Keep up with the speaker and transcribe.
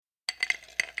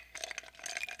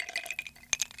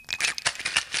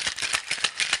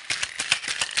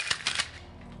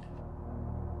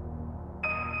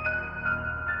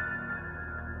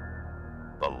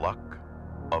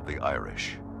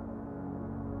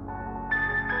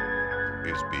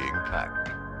is being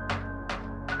packed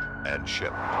and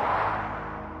shipped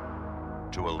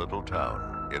to a little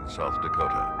town in South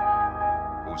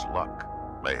Dakota whose luck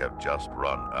may have just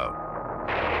run out.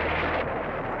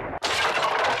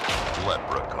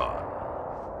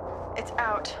 Leprechaun. It's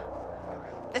out.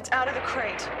 It's out of the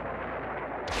crate.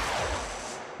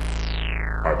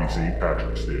 Happy St.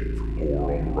 Patrick's Day from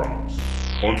Horror on the Rocks.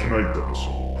 On tonight's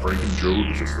episode, Frank and Joe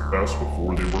discuss the best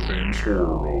before they were famous horror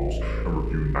roles and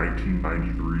review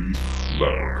 1993's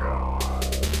Leprechaun.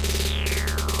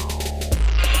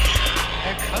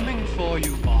 They're coming for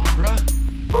you, Barbara.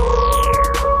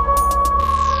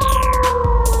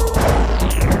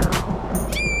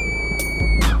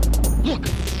 Look,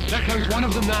 there comes one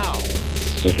of them now.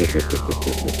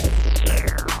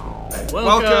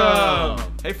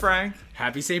 Welcome! Hey, Frank.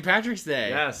 Happy St. Patrick's Day.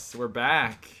 Yes, we're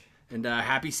back. And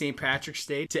happy St. Patrick's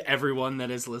Day to everyone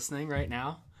that is listening right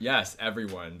now. Yes,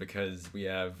 everyone, because we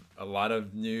have a lot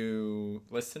of new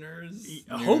listeners.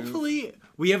 Hopefully,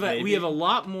 we have a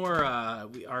lot more.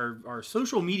 Our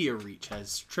social media reach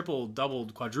has tripled,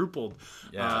 doubled, quadrupled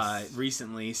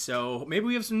recently. So maybe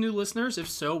we have some new listeners. If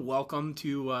so, welcome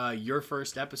to your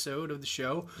first episode of the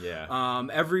show. Yeah.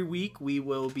 Every week we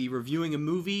will be reviewing a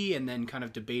movie and then kind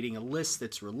of debating a list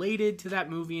that's related to that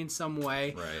movie in some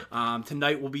way. Right.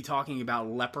 Tonight we'll be talking about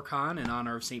Leprechaun in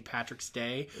honor of St. Patrick's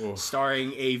Day, Oof.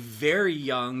 starring a very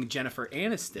young Jennifer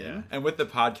Aniston. Yeah. And with the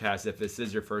podcast, if this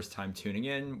is your first time tuning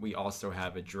in, we also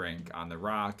have a drink on the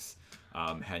rocks,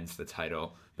 hence the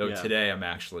title. Though today I'm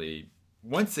actually,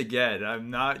 once again, I'm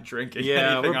not drinking anything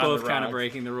on the rocks. Yeah, we're both kind of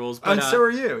breaking the rules. But, and so are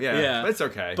you, yeah. But it's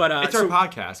okay. But, it's our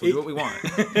podcast. We do what we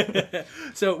want.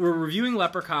 So we're reviewing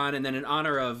Leprechaun, and then in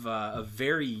honor of a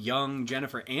very young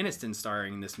Jennifer Aniston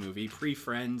starring in this movie,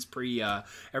 pre-Friends,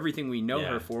 everything we know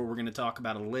her for, we're going to talk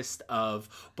about a list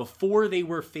of before they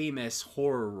were famous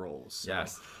horror roles. So,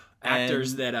 yes.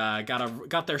 Actors that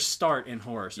got their start in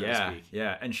horror, so to speak.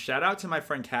 Yeah, and shout out to my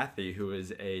friend Kathy, who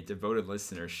is a devoted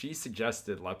listener. She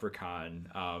suggested Leprechaun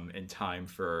in time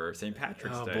for St.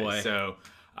 Patrick's Day. Oh, boy.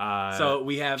 So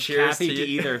we have cheers Kathy to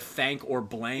you. either thank or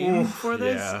blame for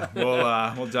this.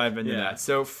 Yeah, we'll dive into Yeah. that.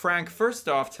 So Frank, first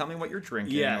off, tell me what you're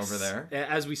drinking over there.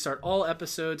 As we start all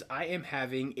episodes, I am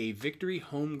having a Victory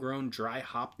Homegrown Dry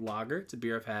Hopped Lager. It's a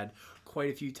beer I've had quite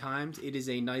a few times. It is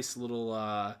a nice little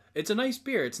it's a nice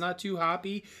beer. It's not too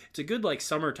hoppy. It's a good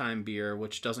summertime beer,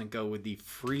 which doesn't go with the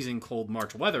freezing cold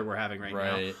March weather we're having right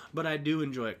now, but I do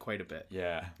enjoy it quite a bit.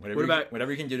 Yeah, whatever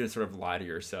you can do to sort of lie to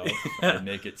yourself and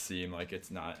make it seem like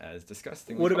it's not as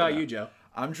disgusting. What about you, Joe?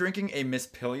 I'm drinking a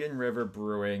Mispillion River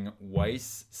Brewing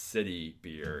Weiss City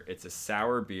beer. It's a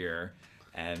sour beer,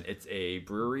 and it's a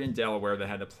brewery in Delaware that I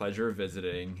had the pleasure of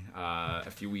visiting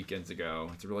a few weekends ago.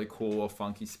 It's a really cool,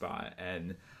 funky spot,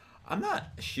 and I'm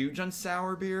not huge on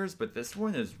sour beers, but this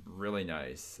one is really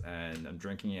nice, and I'm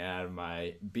drinking it out of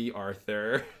my B.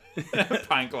 Arthur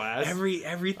pint glass.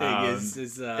 Everything is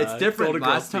it's different.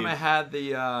 Last time I I had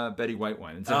the Betty White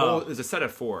one. It's a set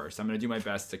of 4, so I'm going to do my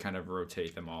best to kind of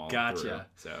rotate them all. Gotcha.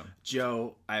 Through, so,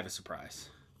 Joe, I have a surprise.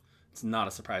 It's not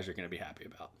a surprise you're going to be happy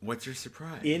about. What's your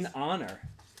surprise? In honor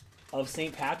of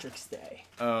St. Patrick's Day.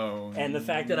 Oh, and the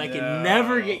fact that I can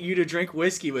never get you to drink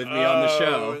whiskey with me on the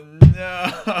show.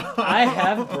 No. I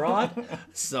have brought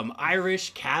some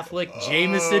Irish Catholic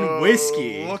Jameson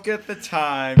whiskey. Look at the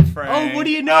time, Frank. Oh, what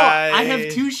do you know? I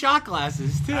have 2 shot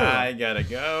glasses, too. I gotta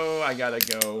go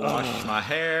wash my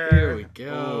hair. Here we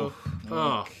go.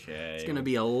 Okay. It's going to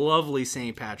be a lovely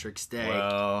St. Patrick's Day.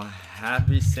 Well,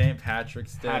 happy St.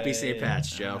 Patrick's Day. Happy St. Pat's,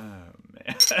 Joe. Oh,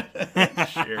 man.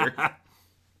 Sure.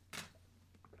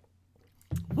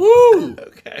 Woo!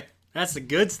 Okay. That's the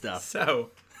good stuff.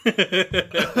 So,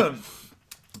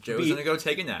 Joe's gonna go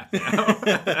take a nap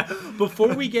now.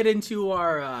 Before we get into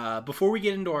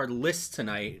our list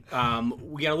tonight,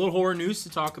 we got a little horror news to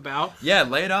talk about. Yeah,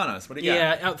 lay it on us. What do you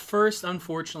got? Yeah, first,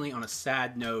 unfortunately, on a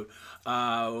sad note,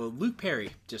 Luke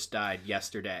Perry just died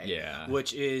yesterday. Yeah,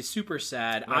 which is super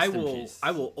sad. I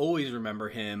will always remember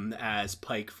him as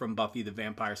Pike from Buffy the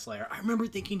Vampire Slayer. I remember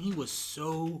thinking he was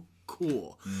so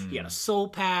cool. He had a soul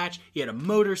patch. He had a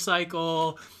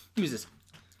motorcycle. He was this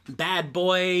bad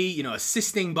boy,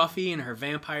 assisting Buffy in her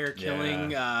vampire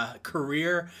killing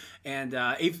career. And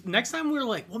if next time we're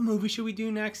like, what movie should we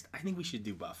do next? I think we should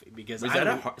do Buffy because is that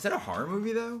a horror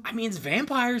movie though? I mean, it's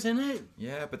vampires in it.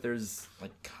 Yeah, but there's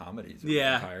comedies. With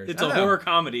vampires. It's a horror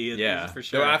comedy. Yeah, for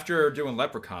sure. So after doing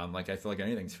Leprechaun, I feel like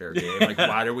anything's fair game.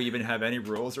 Why do we even have any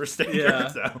rules or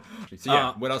standards? Yeah.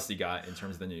 So what else you got in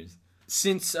terms of the news?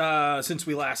 Since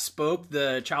we last spoke,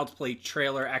 the Child's Play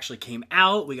trailer actually came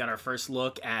out. We got our first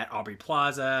look at Aubrey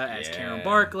Plaza as Karen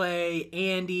Barclay,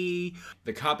 Andy.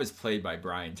 The cop is played by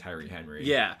Brian Tyree Henry.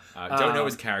 Yeah. Don't know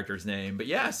his character's name, but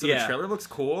so the trailer looks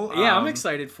cool. Yeah, I'm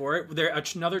excited for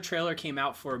it. Another trailer came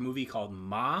out for a movie called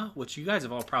Ma, which you guys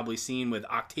have all probably seen with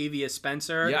Octavia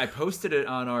Spencer. Yeah, I posted it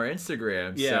on our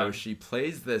Instagram. Yeah. So she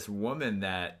plays this woman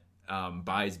that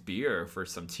buys beer for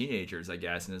some teenagers, I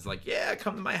guess, and is like, yeah,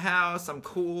 come to my house, I'm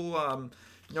cool,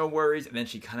 no worries. And then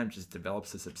she kind of just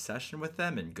develops this obsession with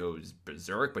them and goes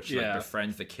berserk, but she like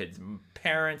befriends the kids'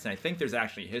 parents, and I think there's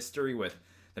actually history with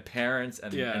the parents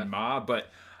and Ma, but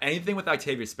anything with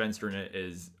Octavia Spencer in it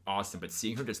is awesome. But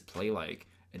seeing her just play like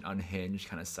an unhinged,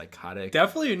 kind of psychotic,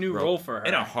 definitely a new role for her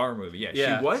in a horror movie.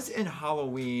 She was in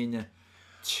Halloween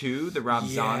 2, the Rob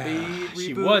Zombie reboot.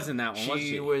 She was in that one, wasn't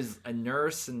she? Was a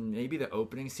nurse and maybe the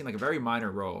opening scene, like a very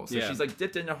minor role. So she's like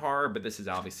dipped into horror, but this is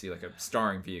obviously like a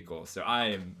starring vehicle. So I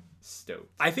am stoked.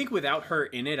 I think without her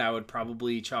in it, I would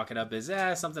probably chalk it up as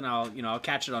something I'll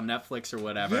catch it on Netflix or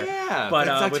whatever. Yeah,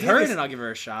 but with her in it, I'll give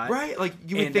her a shot. Right, like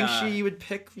you would think she would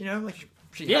pick, like.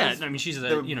 I mean, she's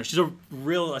a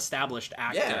real established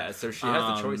actor. Yeah, so she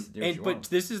has the choice to do what she wants. But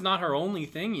this is not her only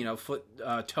thing,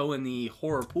 toe in the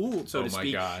horror pool, so to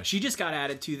speak. Gosh. She just got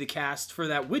added to the cast for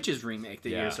that Witches remake that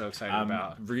you're so excited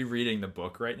about. I'm rereading the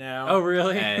book right now. Oh,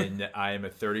 really? And I am a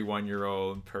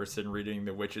 31-year-old person reading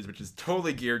The Witches, which is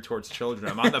totally geared towards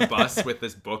children. I'm on the bus with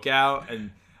this book out,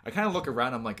 and I kind of look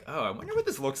around. I'm like, oh, I wonder what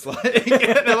this looks like.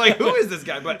 And they're like, who is this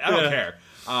guy? But I don't care.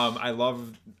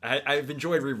 I've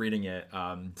enjoyed rereading it.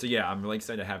 So yeah, I'm really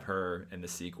excited to have her in the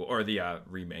sequel or the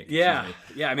remake. Yeah.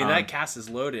 I mean, that cast is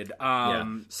loaded.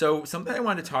 So something I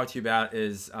wanted to talk to you about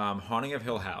is Haunting of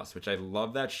Hill House, which I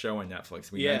love that show on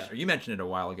Netflix. You mentioned it a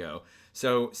while ago.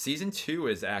 So season 2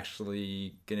 is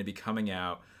actually going to be coming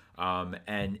out.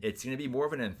 And it's going to be more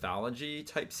of an anthology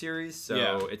type series.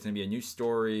 So it's going to be a new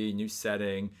story, new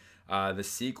setting. The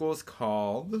sequel's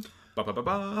called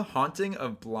Haunting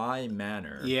of Bly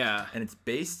Manor. Yeah. And it's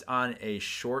based on a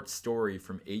short story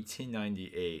from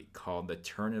 1898 called The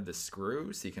Turn of the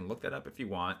Screw. So you can look that up if you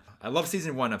want. I love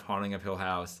season 1 of Haunting of Hill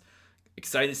House.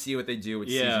 Excited to see what they do with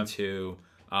season 2.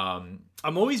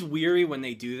 I'm always weary when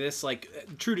they do this. Like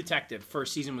True Detective,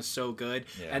 first season was so good,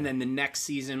 and then the next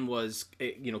season was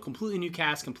completely new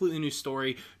cast, completely new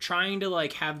story, trying to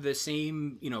like have the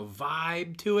same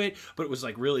vibe to it, but it was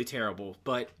like really terrible.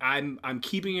 But I'm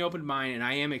keeping an open mind, and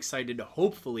I am excited to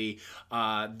hopefully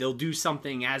they'll do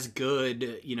something as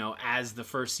good as the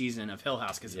first season of Hill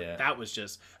House, because that was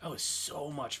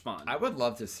so much fun. I would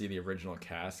love to see the original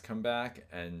cast come back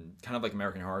and kind of like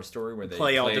American Horror Story where they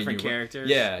play all different characters.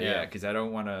 Yeah, because I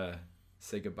don't want to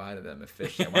say goodbye to them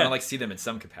officially. I want to see them in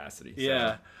some capacity. So.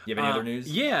 Yeah. You have any other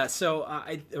news? Yeah. So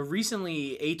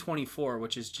recently, A24,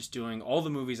 which is just doing all the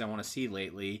movies I want to see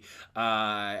lately,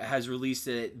 has released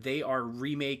it. They are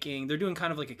remaking. They're doing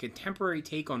kind of like a contemporary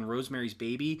take on Rosemary's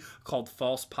Baby called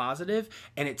False Positive,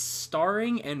 and it's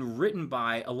starring and written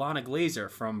by Alana Glazer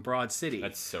from Broad City.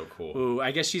 That's so cool. Who I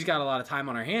guess she's got a lot of time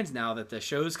on her hands now that the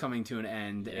show's coming to an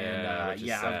end.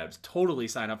 I would totally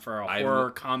sign up for a horror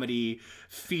comedy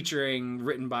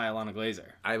written by Alana Glazer.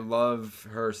 I love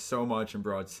her so much in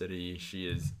Broad City. She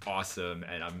is awesome,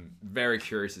 and I'm very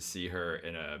curious to see her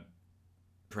in I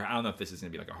don't know if this is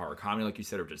going to be like a horror comedy, like you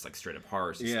said, or just like straight up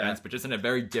horror suspense, but just in a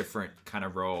very different kind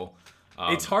of role.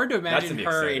 It's hard to imagine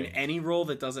her in any role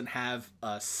that doesn't have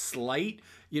a slight,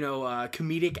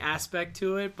 comedic aspect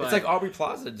to it. But it's like Aubrey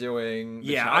Plaza doing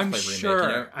the I'm Child's Play sure.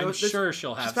 remake. I'm sure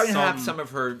she'll have. She's probably gonna have some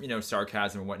of her,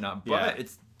 sarcasm and whatnot. But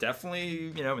it's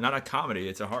definitely, not a comedy.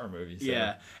 It's a horror movie. So.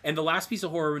 Yeah. And the last piece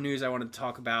of horror news I wanted to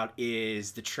talk about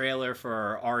is the trailer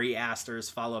for Ari Aster's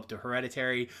follow-up to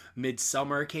Hereditary.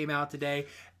 Midsommar came out today.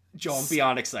 Joe, I'm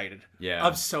beyond excited. Yeah.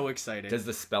 I'm so excited. Does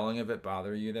the spelling of it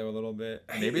bother you, though, a little bit?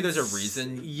 Maybe there's a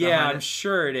reason. Yeah, I'm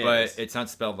sure it is. But it's not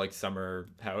spelled like summer.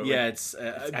 It's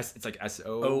like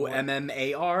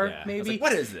SOMMAR, maybe. Like,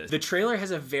 what is this? The trailer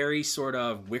has a very sort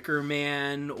of Wicker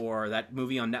Man or that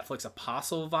movie on Netflix,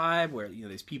 Apostle vibe, where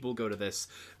these people go to this,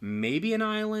 maybe an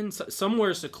island,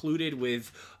 somewhere secluded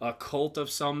with a cult of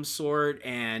some sort.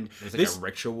 And there's like a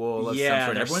ritual of some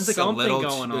sort. Everyone's like a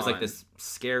little. There's like this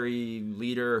scary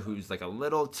leader who's like a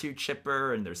little too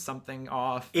chipper and there's something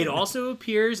off. It also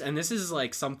appears, and this is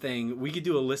like something, we could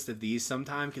do a list of these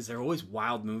sometime because they're always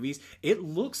wild movies. It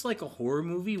looks like a horror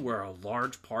movie where a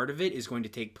large part of it is going to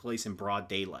take place in broad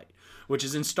daylight, which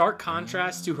is in stark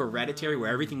contrast to Hereditary,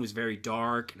 where everything was very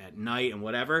dark and at night and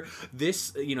whatever.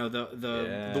 This, you know,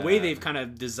 the way they've kind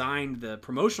of designed the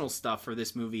promotional stuff for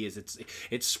this movie is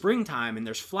it's springtime and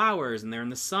there's flowers and they're in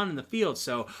the sun in the field.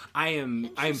 So I am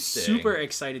super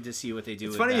excited to see what they do.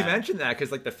 It's with funny that. you mentioned that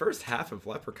because like the first half of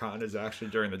Leprechaun is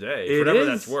actually during the day, for whatever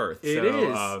that's worth. It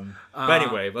is. But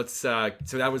anyway, let's. So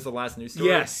that was the last news story.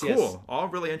 Yes, cool. yes. All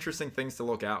really interesting things to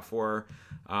look out for.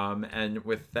 And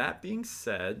with that being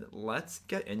said, let's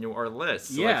get into our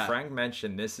list. So like Frank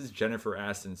mentioned, this is Jennifer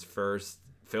Aniston's first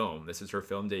film. This is her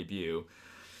film debut.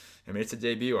 I mean, it's a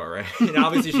debut, all right. And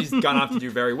obviously, she's gone off to do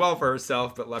very well for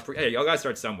herself. But hey, y'all gotta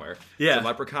start somewhere. Yeah. So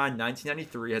Leprechaun,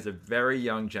 1993, has a very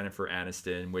young Jennifer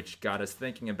Aniston, which got us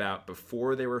thinking about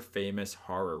before they were famous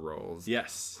horror roles.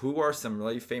 Yes. Who are some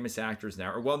really famous actors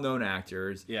now, or well-known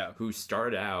actors, Yeah. who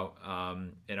started out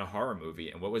in a horror movie?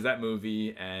 And what was that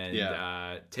movie?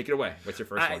 And take it away. What's your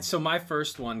first one? So my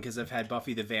first one, because I've had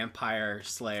Buffy the Vampire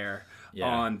Slayer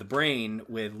on the brain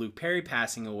with Luke Perry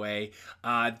passing away.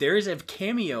 There is a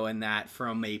cameo in that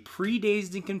from a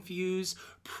pre-Dazed and Confused,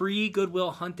 pre-Good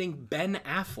Will Hunting Ben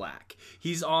Affleck.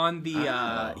 He's on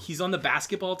the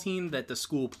basketball team that the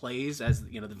school plays as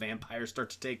the vampires start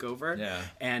to take over. Yeah.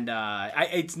 And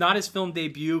it's not his film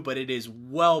debut, but it is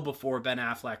well before Ben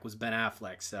Affleck was Ben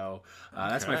Affleck. So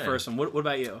that's my first one. What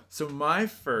about you? So my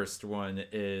first one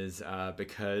is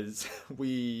because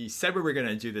we said we were going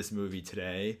to do this movie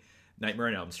today, Nightmare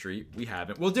on Elm Street. We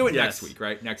haven't. We'll do it next week,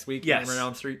 right? Next week, yes. Nightmare on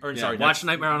Elm Street. Or Yeah. sorry, Watch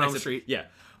Nightmare on Elm Street. Yeah.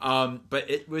 But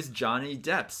it was Johnny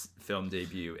Depp's film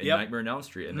debut in Nightmare on Elm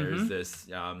Street, and there's this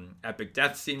epic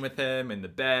death scene with him in the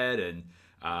bed, and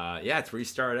it's where he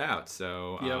started out.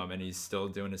 So and he's still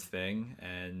doing his thing,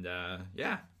 and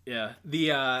Yeah.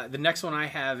 The next one I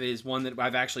have is one that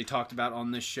I've actually talked about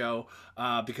on this show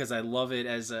because I love it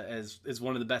as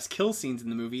one of the best kill scenes in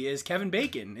the movie. Is Kevin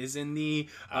Bacon is in the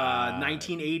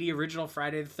 1980 original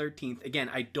Friday the 13th. Again,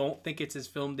 I don't think it's his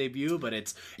film debut, but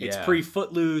it's pre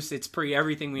Footloose. It's pre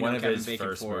everything we know Kevin Bacon for.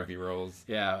 One of his first movie roles.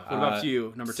 Yeah. What about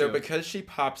you? Number two. So because she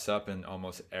pops up in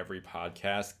almost every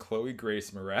podcast, Chloe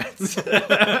Grace Moretz.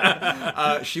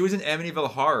 She was in Amityville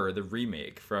Horror, the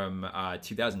remake from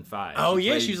 2005. Oh,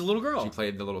 she was a little girl. She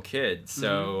played the little kid.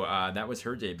 So that was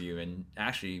her debut. And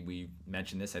actually, we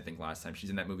mentioned this, I think, last time. She's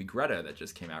in that movie Greta that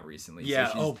just came out recently.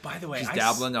 Yeah. So by the way, she's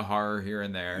dabbling into horror here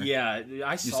and there. Yeah,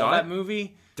 I saw that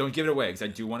movie. Don't give it away because I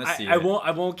do want to see it. I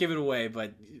won't give it away,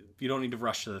 but you don't need to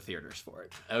rush to the theaters for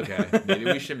it. Okay, maybe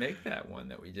we should make that one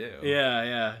that we do.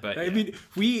 Yeah. But I mean,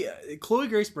 Chloe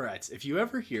Grace Moretz, if you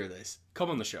ever hear this, come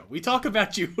on the show. We talk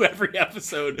about you every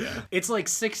episode. Yeah. It's like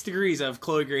 6 degrees of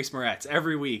Chloe Grace Moretz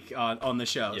every week on the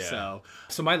show. Yeah.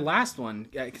 So my last one,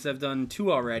 because I've done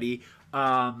 2 already.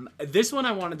 This one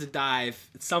I wanted to dive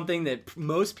something that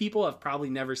most people have probably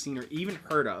never seen or even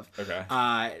heard of. Okay.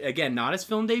 Again, not his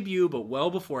film debut, but well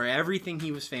before everything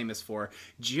he was famous for.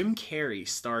 Jim Carrey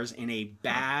stars in a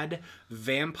bad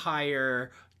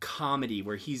vampire comedy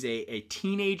where he's a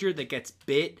teenager that gets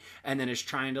bit and then is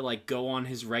trying to go on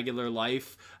his regular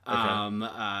life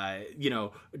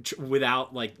without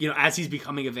as he's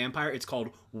becoming a vampire. It's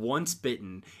called Once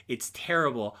Bitten. It's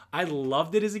terrible. I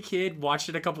loved it as a kid, watched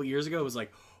it a couple years ago. It was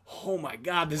like, oh my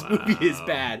god, this movie is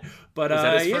bad. But was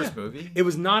that his first movie? It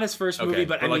was not his first movie,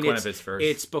 but I mean, one of his first.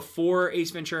 It's before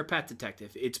Ace Ventura: Pet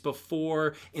Detective. It's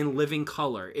before In Living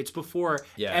Color. It's before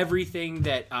everything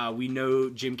that we know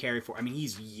Jim Carrey for. I mean,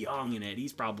 he's young in it.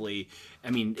 He's probably,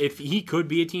 if he could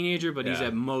be a teenager, but he's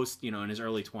at most, in his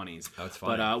early 20s. That's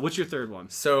funny. But what's your third one?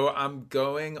 So I'm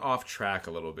going off track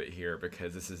a little bit here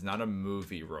because this is not a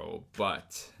movie role,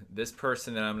 but this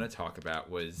person that I'm going to talk about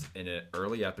was in an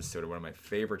early episode of one of my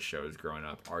favorite shows growing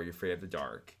up, Are You Afraid of the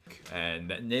Dark? And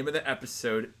the name of the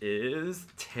episode is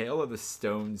Tale of the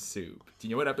Stone Soup. Do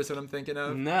you know what episode I'm thinking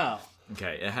of? No.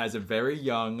 Okay, it has a very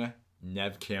young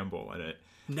Neve Campbell in it.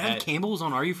 Neve Campbell was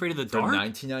on Are You Afraid of the Dark? From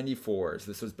 1994.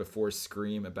 So this was before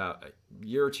Scream, about a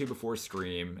year or two before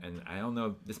Scream. And I don't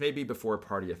know, this may be before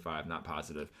Party of Five, not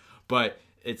positive. But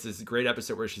it's this great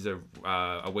episode where she's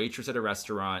a waitress at a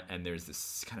restaurant and there's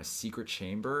this kind of secret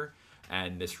chamber.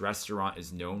 And this restaurant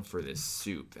is known for this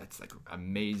soup that's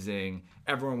amazing.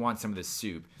 Everyone wants some of this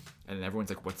soup. And then everyone's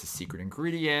like, what's the secret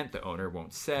ingredient? The owner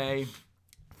won't say.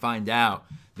 Find out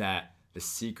that the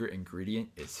secret ingredient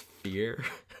is fear.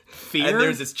 Fear? And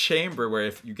there's this chamber where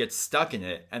if you get stuck in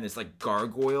it and this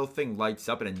gargoyle thing lights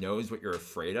up and it knows what you're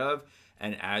afraid of.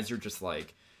 And as you're just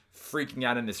freaking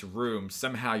out in this room,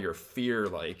 somehow your fear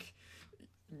like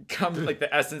comes, like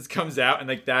the essence comes out, and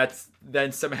like that's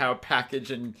then somehow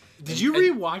packaged and. Did you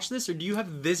rewatch this, or do you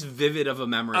have this vivid of a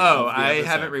memory? Oh, I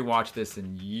haven't rewatched this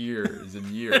in years and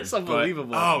years. It's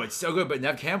unbelievable. It's so good. But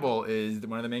Nev Campbell is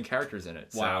one of the main characters in it.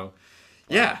 Wow. So,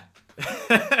 yeah.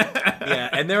 Yeah,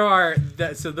 and there are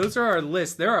so those are our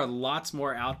lists. There are lots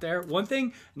more out there. One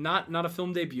thing, not a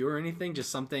film debut or anything, just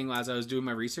something as I was doing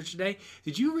my research today.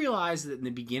 Did you realize that in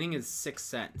the beginning of Sixth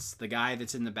Sense, the guy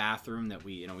that's in the bathroom that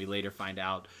we later find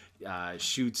out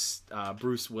shoots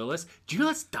Bruce Willis? Do you know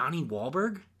that's Donnie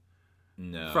Wahlberg?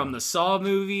 No. From the Saw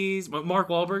movies, Mark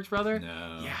Wahlberg's brother?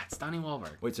 No. Yeah, it's Donnie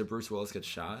Wahlberg. Wait, so Bruce Willis gets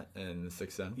shot in The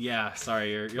Sixth Sense? Yeah,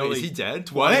 sorry. You're Wait, only is he dead?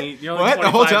 20, What? You're only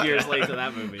What? 25 years late to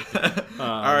that movie.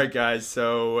 All right, guys.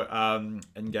 So,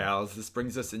 and gals, this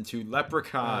brings us into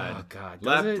Leprechaun. Oh, God.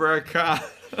 Leprechaun.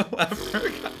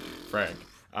 Leprechaun. Frank.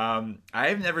 I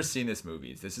have never seen this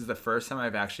movie. This is the first time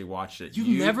I've actually watched it.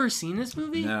 You've never seen this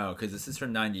movie? No, because this is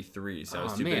from '93, so I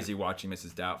was too busy watching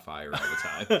Mrs. Doubtfire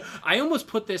all the time. I almost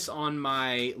put this on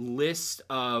my list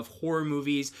of horror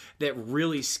movies that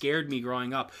really scared me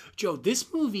growing up. Joe,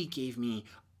 this movie gave me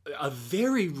a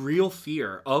very real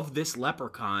fear of this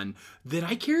leprechaun that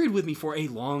I carried with me for a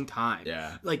long time.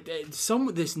 Yeah. Like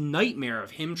this nightmare of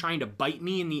him trying to bite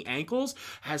me in the ankles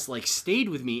has like stayed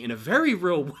with me in a very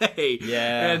real way.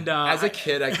 Yeah. And as a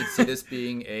kid, I could see this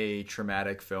being a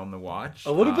traumatic film to watch.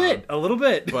 A little bit.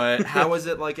 But how was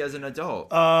it like as an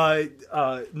adult?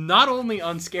 Not only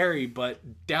unscary, but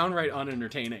downright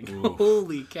unentertaining.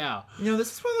 Holy cow.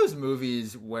 This is one of those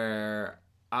movies where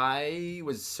I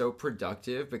was so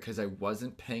productive because I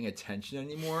wasn't paying attention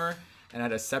anymore, and I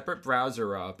had a separate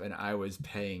browser up, and I was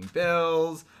paying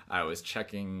bills, I was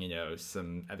checking,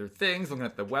 some other things, looking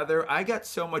at the weather. I got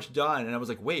so much done, and I was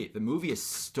like, wait, the movie is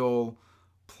still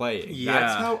playing. Yeah.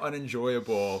 That's how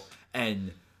unenjoyable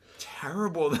and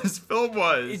terrible this film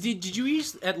was. Did you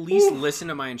at least listen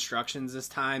to my instructions this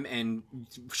time and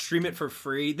stream it for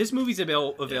free? This movie's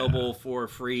available for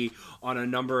free on a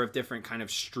number of different kind of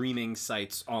streaming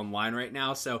sites online right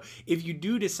now. So if you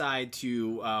do decide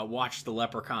to watch The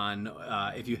Leprechaun,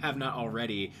 if you have not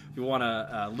already, if you want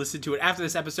to listen to it after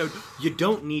this episode, you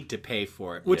don't need to pay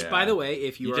for it. Which, by the way,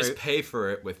 if you just pay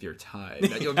for it with your time,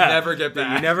 that you'll never get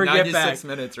back. You never get back. 96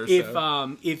 minutes or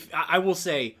so. If I will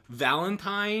say,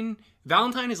 Valentine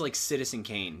is like Citizen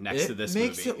Kane next to this movie. It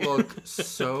makes it look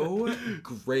so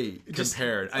great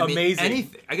compared. I mean,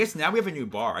 amazing. I guess now we have a new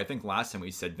bar. I think last time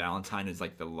we said Valentine is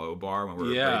like the low bar when we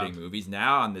were rating movies.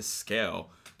 Now on this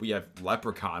scale, we have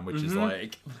Leprechaun, which is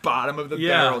like bottom of the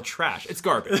barrel trash. It's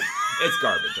garbage. It's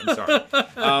garbage. I'm sorry.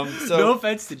 No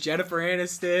offense to Jennifer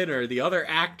Aniston or the other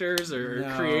actors or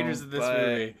creators of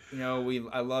this movie.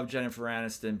 I love Jennifer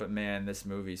Aniston, but man, this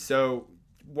movie. So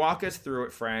walk us through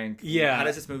it, Frank. Yeah. How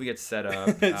does this movie get set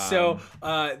up? So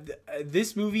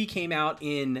this movie came out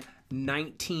in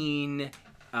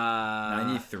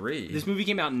 1993. This movie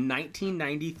came out in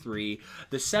 1993.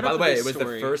 The setup. By the way, it was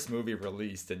story, the first movie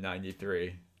released in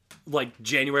 '93. Like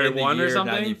January 1 or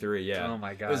something? 93, yeah. Oh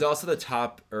my God. It was also the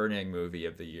top earning movie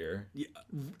of the year.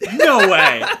 No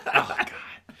way. Oh God.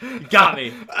 You got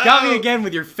me. Got me again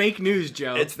with your fake news,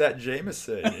 Joe. It's that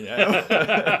Jameson,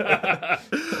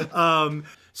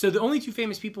 So the only two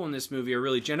famous people in this movie are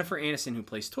really Jennifer Aniston, who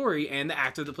plays Tori, and the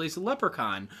actor that plays the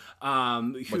Leprechaun.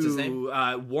 What's his name?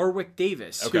 Warwick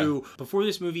Davis, who, before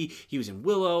this movie, he was in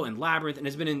Willow and Labyrinth and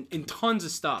has been in tons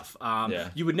of stuff.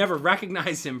 You would never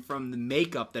recognize him from the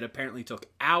makeup that apparently took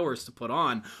hours to put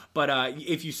on. But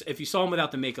if you saw him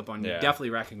without the makeup on, you'd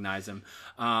definitely recognize him.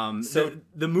 So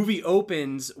the movie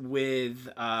opens with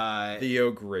the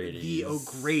O'Grady.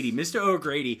 Mr.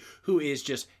 O'Grady, who is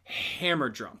just hammer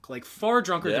drunk, like far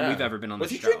drunker than we've ever been on the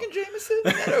show. Was he drinking Jameson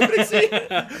in that opening scene?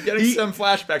 I'm getting some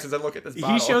flashbacks as I look at this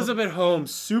bottle. He shows up at home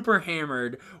super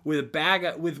hammered with a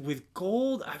bag with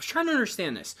gold. I was trying to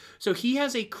understand this. So he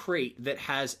has a crate that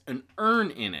has an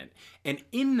urn in it, and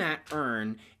in that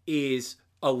urn is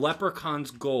a leprechaun's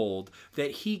gold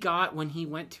that he got when he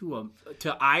went to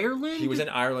Ireland. He was in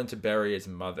Ireland to bury his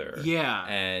mother. Yeah.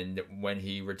 And when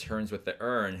he returns with the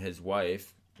urn, his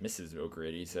wife, Mrs.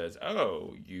 O'Grady, says,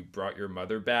 "Oh, you brought your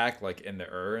mother back, like in the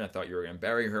urn. I thought you were gonna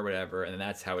bury her, whatever." And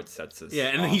that's how it sets us. Yeah,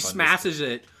 and then he smashes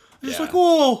it. Just like,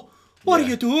 "Whoa, what are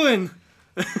you doing?"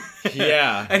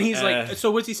 Yeah. And he's like,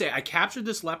 so what's he say? I captured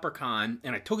this leprechaun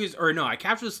and I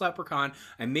captured this leprechaun.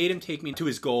 I made him take me to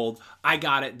his gold. I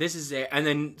got it. This is it. And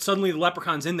then suddenly the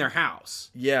leprechaun's in their house.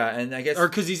 Yeah, and I guess... Or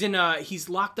because he's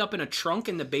locked up in a trunk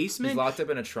in the basement. He's locked up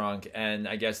in a trunk, and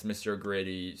I guess Mr.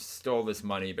 O'Grady stole this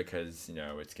money because,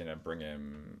 it's going to bring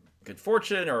him good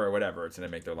fortune or whatever. It's going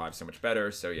to make their lives so much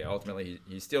better. So, yeah, ultimately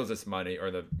he steals this money, or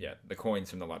the coins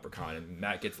from the leprechaun, and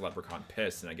that gets the leprechaun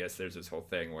pissed, and I guess there's this whole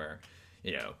thing where...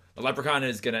 the leprechaun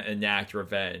is going to enact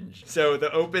revenge. So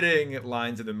the opening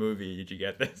lines of the movie, did you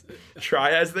get this?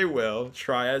 Try as they will,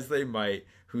 try as they might,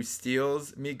 who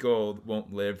steals me gold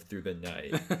won't live through the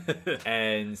night.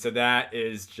 And so that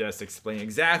is just explaining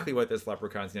exactly what this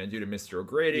leprechaun's going to do to Mr.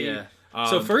 O'Grady. Yeah.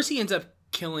 So first he ends up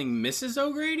killing Mrs.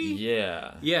 O'Grady?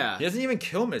 Yeah. Yeah. He doesn't even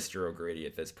kill Mr. O'Grady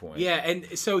at this point. Yeah,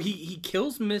 and so he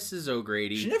kills Mrs.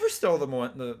 O'Grady. She never stole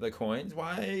the coins.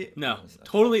 Why? No,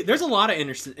 totally. There's a lot of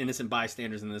innocent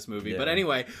bystanders in this movie. Yeah. But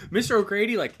anyway, Mr.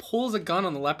 O'Grady pulls a gun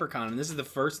on the leprechaun, and this is the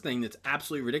first thing that's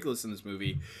absolutely ridiculous in this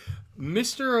movie.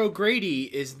 Mr. O'Grady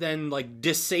is then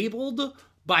disabled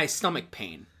by stomach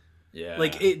pain. Yeah.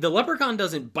 The leprechaun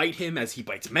doesn't bite him as he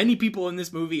bites many people in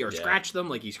this movie or scratch them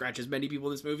like he scratches many people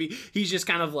in this movie. He's just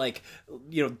kind of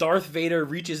Darth Vader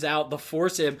reaches out to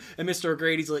force him, and Mr.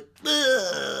 O'Grady's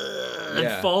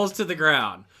and falls to the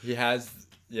ground. He has,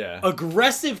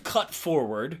 aggressive cut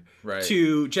forward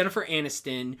to Jennifer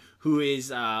Aniston, who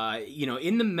is,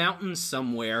 in the mountains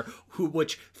somewhere,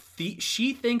 which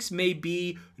she thinks may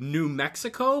be New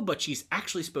Mexico, but she's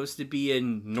actually supposed to be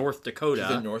in North Dakota.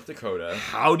 She's in North Dakota.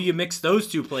 How do you mix those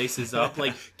two places up?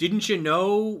 Didn't you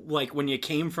know, when you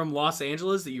came from Los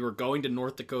Angeles that you were going to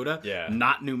North Dakota,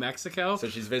 not New Mexico? So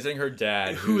she's visiting her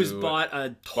dad, who has bought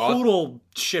a total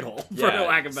shithole, for no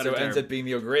lack of a better term. So it ends up being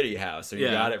the O'Grady house. So he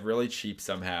got it really cheap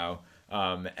somehow,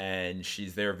 and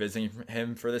she's there visiting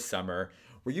him for the summer.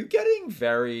 Were you getting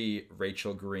very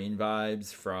Rachel Green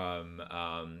vibes from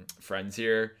Friends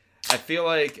here? I feel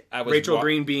like I was... Rachel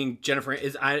Green being Jennifer...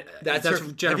 That's her,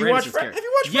 Jennifer have you watched Aniston's Friends? character. Have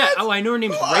you watched Friends? Yeah, I know her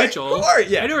name's Rachel.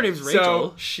 I know her name's Rachel.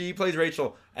 So she plays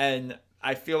Rachel, and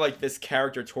I feel like this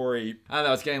character, Tori... I don't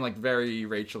know, it's getting very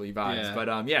Rachel-y vibes.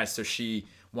 Yeah. But so she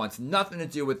wants nothing to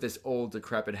do with this old,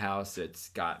 decrepit house. It's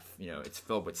got, it's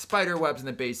filled with spider webs in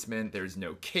the basement. There's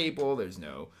no cable. There's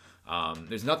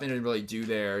nothing to really do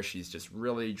there. She's just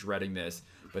really dreading this.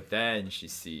 But then she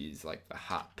sees the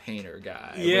hot painter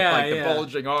guy with the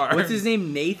bulging arms. What's his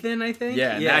name? Nathan, I think.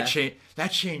 Yeah, and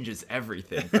that changes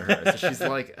everything for her. So she's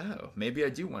like, oh, maybe I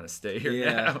do want to stay here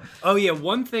now. Oh yeah,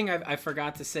 one thing I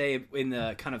forgot to say in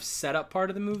the kind of setup part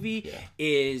of the movie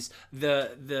is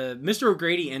the Mr.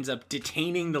 O'Grady ends up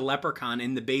detaining the leprechaun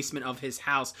in the basement of his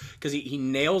house because he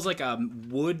nails a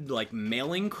wood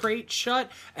mailing crate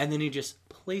shut, and then he just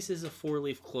places a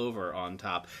 4-leaf clover on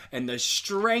top, and the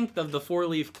strength of the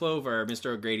 4-leaf clover, Mr.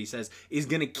 O'Grady says, is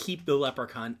going to keep the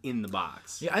leprechaun in the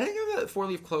box. Yeah, I didn't know that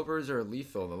 4-leaf clovers are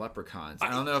lethal, the leprechauns. I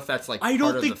don't know if that's I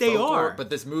don't think they are, but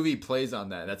this movie plays on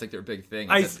that. That's their big thing.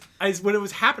 When it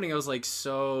was happening, I was like,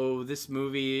 so this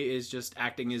movie is just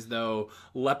acting as though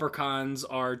leprechauns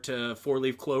are to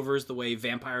 4-leaf clovers the way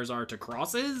vampires are to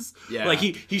crosses. Yeah,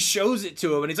 he shows it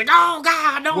to him, and he's like, oh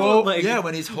god, no. Well,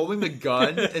 when he's holding the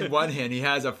gun in one hand, he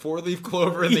has a 4-leaf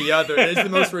clover in the other. It's the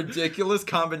most ridiculous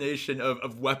combination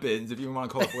of weapons, if you want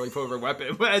to call a 4-leaf clover a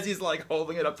weapon, as he's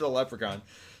holding it up to the leprechaun.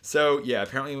 So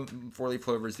apparently 4-leaf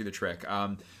clovers do the trick.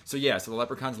 So the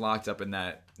leprechaun's locked up in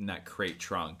that crate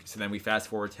trunk. So then we fast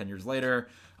forward 10 years later,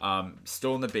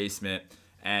 still in the basement,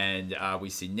 and we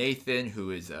see Nathan,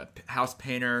 who is a house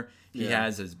painter. He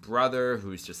has his brother,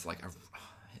 who's just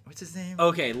what's his name?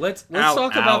 Okay, let's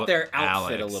talk about their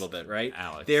outfit Alex. a little bit, right?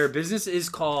 Alex. Their business is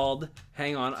called...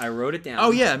 Hang on, I wrote it down.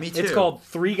 Oh, yeah, me too. It's called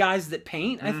Three Guys That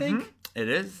Paint, I think. It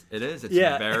is. It's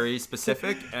very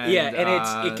specific. And,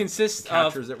 it consists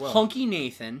of Hunky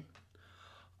Nathan,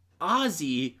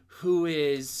 Ozzy, who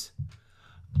is...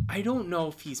 I don't know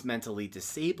if he's mentally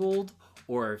disabled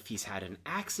or if he's had an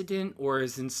accident or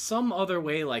is in some other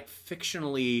way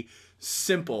fictionally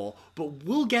simple, but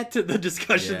we'll get to the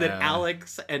discussion that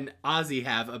Alex and Ozzy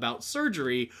have about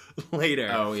surgery later.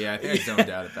 Oh yeah, I think I zoned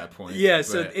out at that point.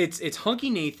 So it's Hunky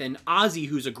Nathan, Ozzy,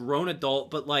 who's a grown adult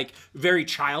but very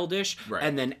childish,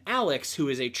 and then Alex, who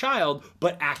is a child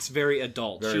but acts very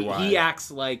adult. He acts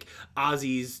like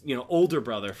Ozzy's older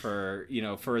brother for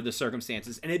the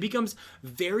circumstances, and it becomes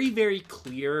very, very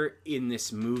clear in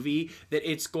this movie that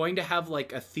it's going to have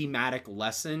a thematic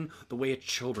lesson the way a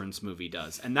children's movie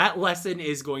does, and that lesson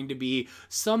is going to be be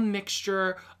some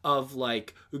mixture of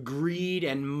like greed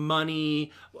and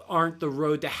money aren't the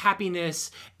road to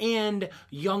happiness, and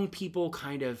young people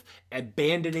kind of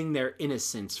abandoning their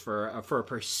innocence for a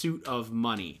pursuit of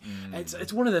money.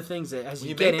 It's one of the things that as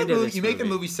you get into this you make the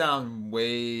movie sound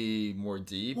way more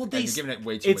deep. Well, you're giving it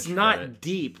way too much It's not credit.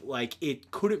 deep. Like,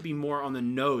 it couldn't be more on the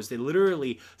nose. They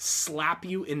literally slap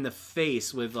you in the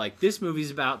face with like, this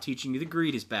movie's about teaching you that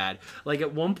greed is bad. Like,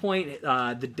 at one point,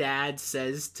 the dad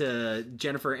says to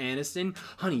Jennifer Aniston,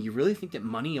 "Honey, you really think that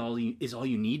money is all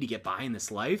you need to get by in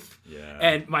this life?" Yeah.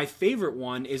 And my favorite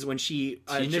one is when she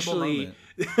initially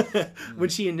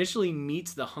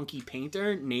meets the hunky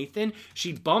painter, Nathan,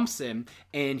 she bumps him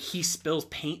and he spills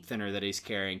paint thinner that he's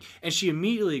carrying. And she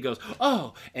immediately goes,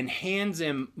 "Oh," and hands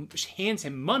him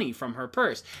money from her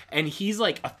purse. And he's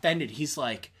like offended. He's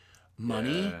like,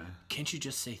 "Money? Yeah. Can't you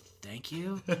just say thank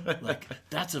you? Like,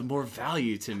 that's of more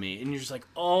value to me." And you're just like,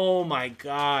 oh my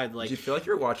God. Like, Do you feel like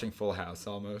you're watching Full House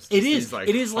almost? it is like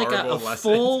a horrible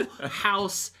Full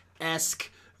House-esque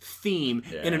theme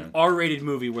in an R-rated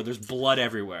movie where there's blood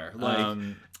everywhere. Like,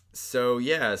 So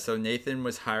Nathan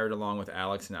was hired along with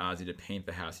Alex and Ozzy to paint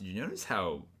the house. Did you notice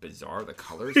how bizarre the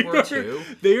colors were too?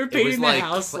 They were painting the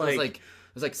house it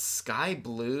was like sky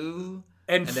blue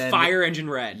and then fire engine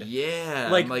red. Yeah,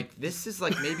 like this is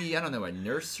like maybe, I don't know, a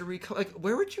nursery color. Like,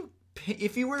 where would you paint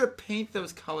if you were to paint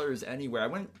those colors anywhere? I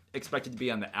wouldn't expect it to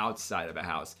be on the outside of a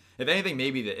house. If anything,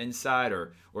 maybe the inside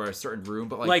or a certain room,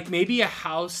 but like maybe a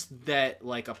house that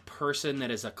like a person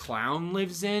that is a clown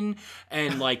lives in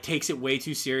and like takes it way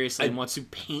too seriously and wants to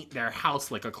paint their house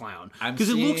like a clown, because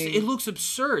it looks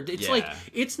absurd. It's like,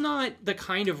 it's not the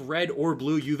kind of red or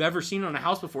blue you've ever seen on a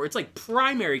house before. It's like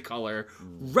primary color,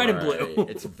 red and blue.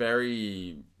 It's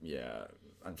very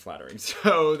unflattering.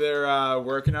 So they're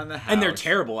working on the house, and they're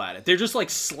terrible at it. They're just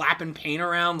like slapping paint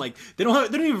around. Like, they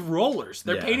don't even have rollers.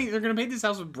 They're gonna paint this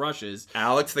house with brushes.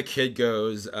 Alex the kid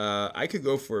goes, "I could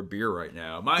go for a beer right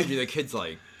now." Mind you, the kid's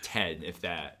like 10, if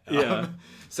that. Yeah.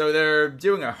 So they're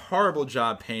doing a horrible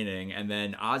job painting, and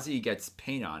then Ozzy gets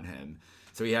paint on him.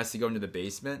 So he has to go into the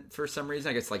basement for some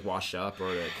reason. I guess like wash up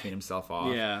or to clean himself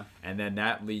off. Yeah. And then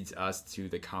that leads us to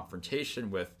the confrontation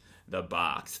with the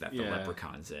box that the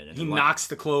leprechaun's in. And he knocks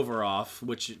the clover off,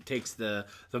 which takes the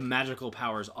magical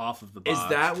powers off of the box. Is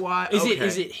that why?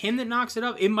 Is it him that knocks it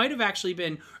up? It might have actually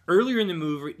been earlier in the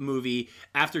movie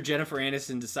after Jennifer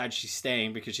Aniston decides she's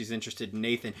staying because she's interested in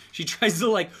Nathan. She tries to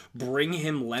like bring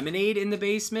him lemonade in the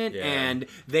basement, and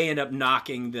they end up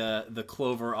knocking the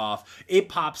clover off. It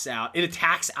pops out. It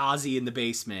attacks Ozzy in the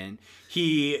basement.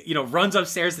 He, runs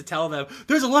upstairs to tell them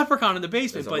there's a leprechaun in the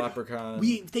basement. There's a leprechaun.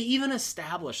 They even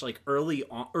established like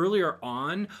earlier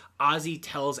on, Ozzy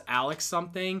tells Alex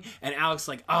something, and Alex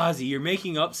like, "Ozzy, you're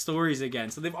making up stories again."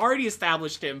 So they've already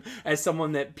established him as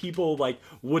someone that people like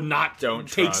would not take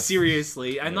trust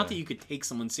seriously. And not that you could take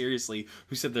someone seriously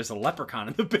who said there's a leprechaun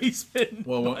in the basement.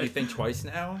 Well, won't you think twice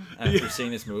now after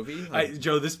seeing this movie? Like,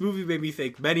 Joe, this movie made me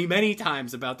think many, many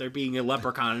times about there being a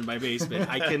leprechaun in my basement.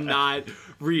 I cannot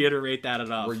reiterate that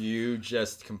enough. Were you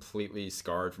just completely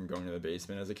scarred from going to the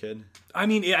basement as a kid? I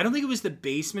mean, I don't think it was the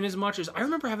basement as much as I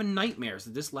remember having nightmares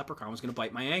that this leprechaun was going to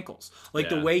bite my ankles. Like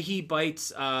the way he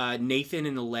bites Nathan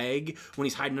in the leg when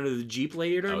he's hiding under the Jeep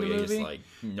later in the movie.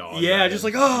 Just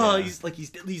like,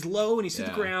 he's low and he's to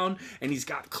the ground and he's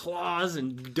got claws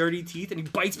and dirty teeth and he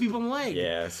bites people in the leg.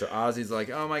 Yeah, so Ozzy's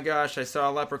like, "Oh my gosh, I saw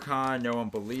a leprechaun." No one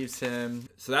believes him.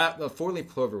 So the 4-leaf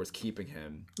clover was keeping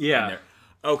him. Yeah.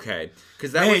 Okay,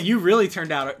 because you really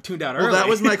tuned out early. Well, that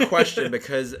was my question,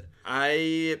 because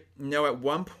I know at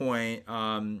one point,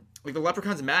 like, the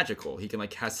leprechaun's magical. He can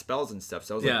like cast spells and stuff.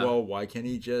 So I was like, well, why can't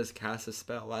he just cast a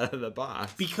spell out of the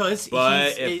box? Because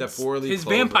his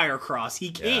vampire cross, he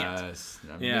can't.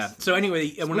 Yes. So anyway,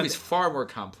 this movie's far more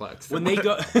complex. When they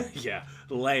go,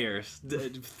 layers,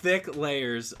 thick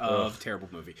layers of terrible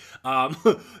movie.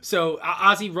 So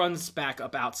Ozzy runs back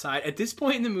up outside. At this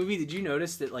point in the movie, did you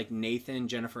notice that like Nathan,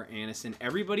 Jennifer Aniston,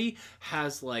 everybody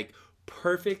has like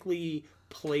perfectly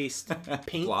placed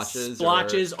paint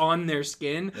splotches on their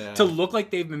skin to look like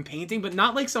they've been painting, but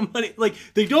not like somebody like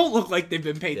they don't look like they've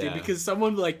been painting because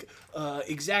someone like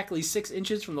exactly 6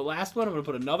 inches from the last one, I'm gonna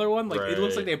put another one, like it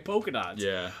looks like they have polka dots.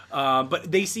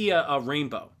 But they see a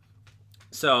rainbow.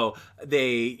 So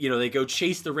they go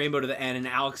chase the rainbow to the end, and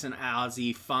Alex and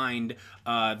Ozzy find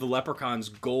the leprechaun's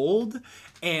gold,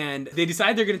 and they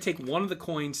decide they're going to take one of the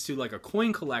coins to like a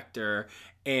coin collector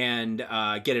and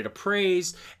get it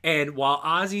appraised. And while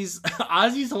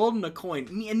Ozzy's holding a coin,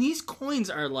 and these coins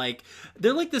are like,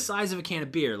 they're like the size of a can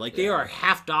of beer. Like they are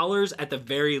 $50 at the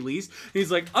very least. And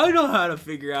he's like, I know how to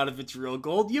figure out if it's real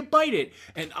gold. You bite it,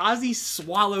 and Ozzy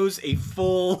swallows a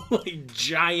full like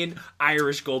giant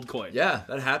Irish gold coin. Yeah,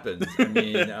 that happens. I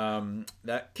mean,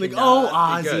 that like,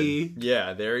 cannot be Ozzy. good.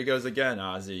 Yeah, there he goes again,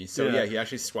 Ozzy. So yeah, he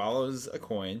actually swallows a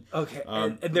coin. Okay,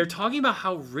 and they're talking about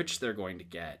how rich they're going to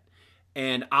get.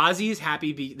 And Ozzy is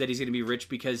happy that he's going to be rich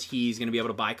because he's going to be able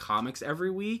to buy comics every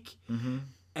week. Mm-hmm.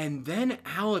 And then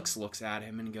Alex looks at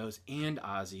him and goes, and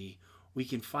Ozzy, we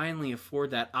can finally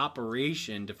afford that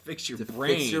operation to fix your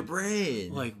brain. Fix your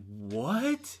brain. Like,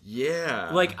 what? Yeah.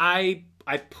 Like, I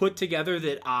put together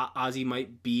that Ozzy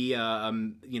might be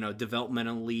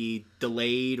developmentally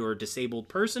delayed or disabled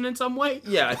person in some way.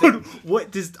 Yeah, I think...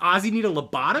 What does Ozzy need a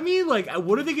lobotomy? Like,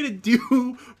 what are they gonna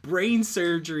do? Brain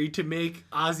surgery to make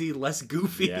Ozzy less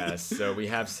goofy? Yeah, so we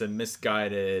have some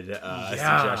misguided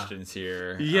suggestions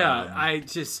here. Yeah,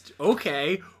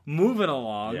 okay, moving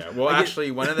along. Yeah, well,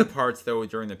 actually, one of the parts though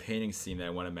during the painting scene that I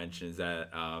want to mention is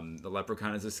that the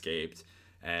leprechaun has escaped.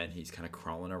 And he's kind of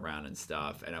crawling around and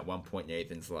stuff. And at one point,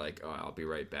 Nathan's like, oh, I'll be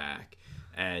right back.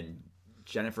 And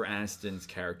Jennifer Aniston's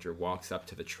character walks up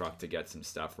to the truck to get some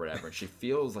stuff or whatever. And she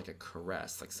feels like a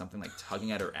caress, like something like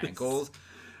tugging at her ankles.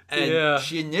 And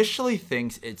she initially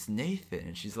thinks it's Nathan.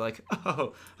 And she's like,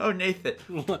 oh, Nathan.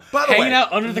 Hanging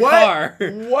out under the car.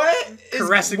 What is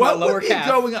caressing my lower calf.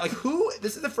 Going on? Like, who?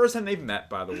 This is the first time they've met,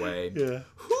 by the way. Yeah.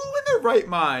 Who in their right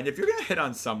mind, if you're going to hit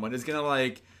on someone, is going to,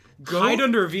 like, hide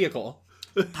under a vehicle?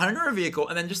 Under a vehicle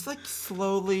and then just like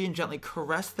slowly and gently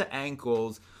caress the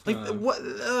ankles. Like what?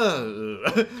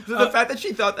 The fact that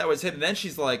she thought that was him, and then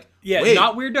she's like, "Yeah,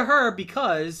 not weird to her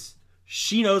because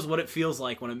she knows what it feels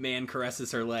like when a man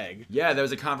caresses her leg." Yeah, there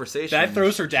was a conversation that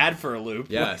throws her dad for a loop.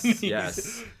 Yes,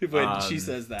 yes. When she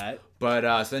says that, but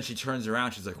so then she turns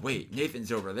around. She's like, "Wait,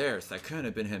 Nathan's over there, so that couldn't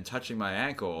have been him touching my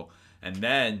ankle." And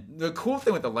then the cool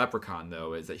thing with the leprechaun,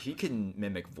 though, is that he can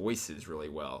mimic voices really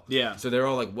well. Yeah. So they're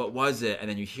all like, what was it? And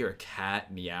then you hear a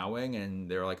cat meowing, and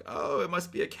they're like, oh, it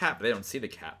must be a cat. But they don't see the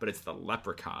cat, but it's the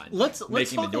leprechaun. Let's talk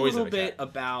a little bit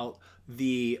about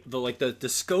the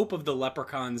scope of the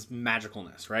leprechaun's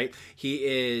magicalness, right?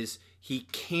 He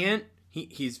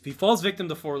falls victim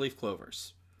to 4-leaf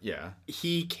clovers. Yeah.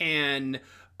 He can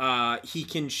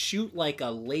shoot like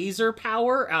a laser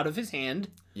power out of his hand.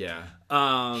 Yeah.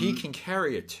 He can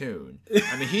carry a tune.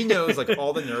 I mean, he knows like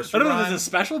all the nursery I don't know rhymes. if it's a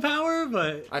special power,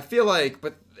 but I feel like,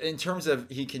 but in terms of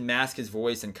he can mask his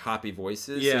voice and copy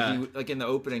voices. Yeah. So he, like in the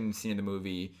opening scene of the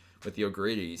movie with the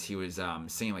O'Grady's, he was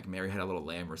singing like Mary Had a Little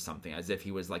Lamb or something, as if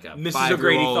he was like a Mrs.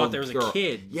 O'Grady thought there was girl. A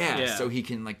kid. Yeah, so he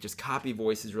can like just copy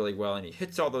voices really well, and he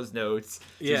hits all those notes. So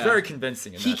yeah. He's very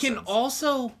convincing. He can sense.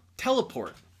 Also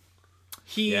teleport.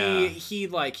 He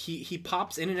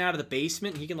pops in and out of the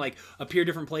basement. He can like appear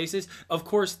different places. Of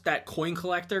course, that coin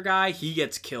collector guy, he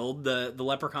gets killed. The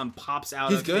leprechaun pops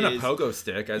out. He's good on a pogo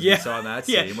stick, as we saw in that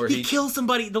scene. Where he kills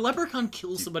somebody. The leprechaun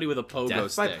kills somebody with a pogo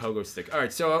stick. By pogo stick. All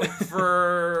right, so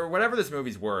for whatever this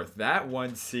movie's worth, that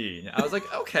one scene, I was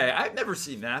like, okay, I've never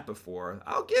seen that before.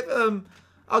 I'll give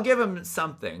him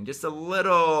something, just a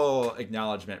little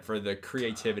acknowledgement for the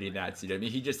creativity in that scene. I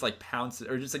mean, he just like pounces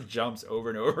or just like jumps over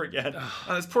and over again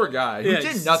on this poor guy who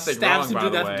did nothing wrong, by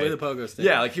the way. With a pogo stick.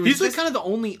 Yeah, like he's like kind of the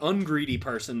only ungreedy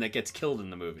person that gets killed in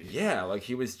the movie. Yeah, like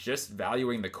he was just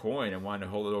valuing the coin and wanted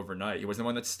to hold it overnight. He wasn't the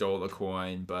one that stole the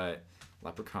coin, but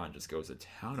Leprechaun just goes to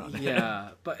town on it.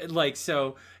 Yeah, but like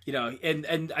so,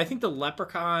 and I think the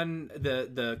Leprechaun,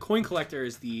 the coin collector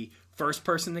is the first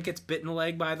person that gets bit in the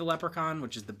leg by the leprechaun,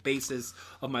 which is the basis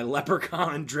of my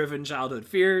leprechaun-driven childhood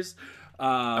fears.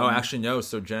 Actually, no.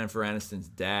 So Jennifer Aniston's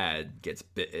dad gets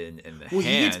bitten in the hand. Well,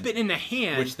 he gets bitten in the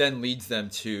hand. Which then leads them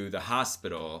to the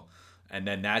hospital. And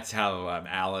then that's how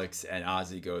Alex and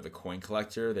Ozzy go to the coin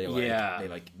collector. They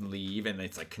leave, and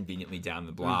it's like conveniently down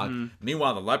the block. Mm-hmm.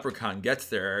 Meanwhile, the leprechaun gets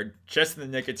there just in the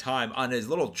nick of time on his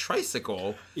little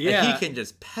tricycle. Yeah, and he can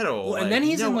just pedal. Well, and then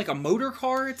he's in like a motor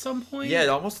car at some point. Yeah, it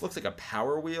almost looks like a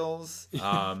Power Wheels.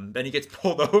 Then he gets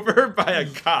pulled over by a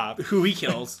cop who he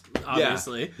kills,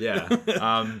 obviously. Yeah.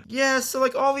 So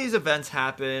like all these events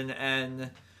happen,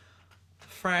 and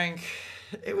Frank.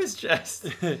 It was just.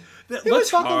 Let's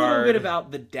talk a little bit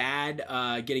about the dad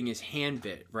getting his hand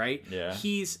bit, right? Yeah.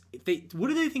 What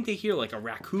do they think they hear? Like a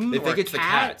raccoon? They or think a it's cat?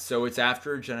 the cat. So it's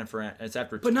after Jennifer. It's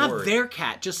after. But not their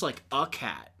cat, just like a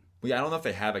cat. Well, I don't know if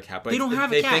they have a cat, but they don't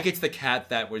have a cat. They think it's the cat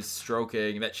that was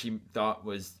stroking that she thought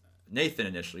was Nathan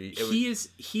initially. He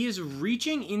is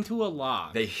reaching into a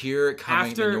log. They hear it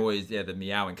coming, the noise, the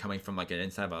meowing coming from like an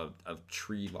inside of a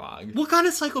tree log. What kind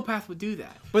of psychopath would do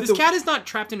that? But this cat is not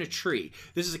trapped in a tree.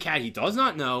 This is a cat he does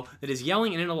not know that is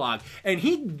yelling and in a log, and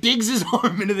he digs his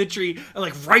arm into the tree and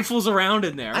like rifles around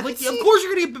in there. Of course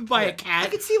you're gonna get bit by a cat. I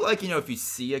could see like, if you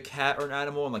see a cat or an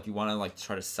animal and like you want to like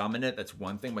try to summon it, that's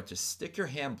one thing, but just stick your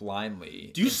hand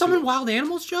blindly. Do you summon wild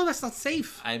animals, Joe? That's not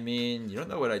safe. I mean, you don't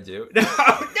know what I do.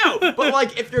 No, but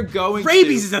like if you're going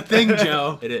rabies is a thing,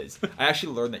 Joe. It is. I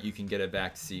actually learned that you can get a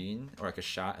vaccine or like a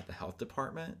shot at the health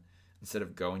department instead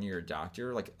of going to your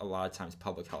doctor. Like a lot of times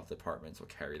public health departments will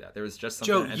carry that. There was just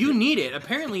something. Joe, you need it.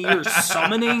 Apparently you're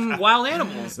summoning wild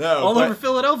animals all over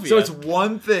Philadelphia. So it's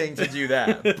one thing to do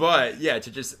that. But yeah, to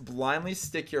just blindly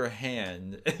stick your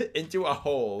hand into a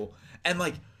hole and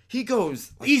like he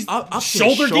goes like, he's up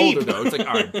shoulder deep. Though. It's like,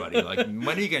 all right, buddy, like when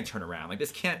are you gonna turn around? Like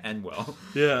this can't end well.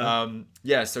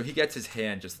 Yeah. So he gets his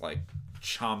hand just like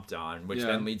chomped on, which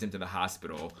then leads him to the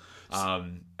hospital.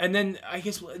 And then I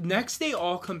guess next they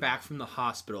all come back from the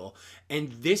hospital,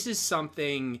 and this is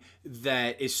something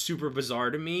that is super bizarre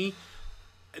to me.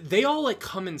 They all like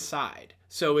come inside,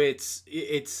 so it's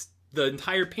the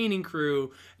entire painting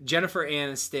crew, Jennifer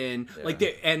Aniston, like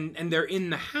they and they're in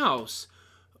the house.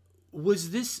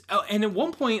 Was this? Oh, and at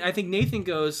one point, I think Nathan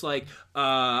goes like,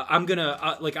 "I'm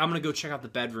gonna go check out the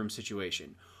bedroom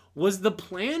situation." Was the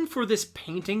plan for this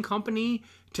painting company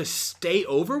to stay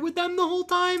over with them the whole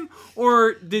time,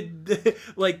 or did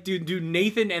do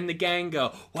Nathan and the gang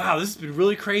go, "Wow, this has been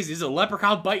really crazy. This is a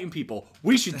leprechaun biting people.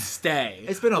 We should stay."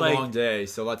 It's been a long day,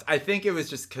 so I think it was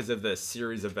just because of the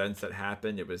series of events that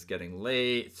happened. It was getting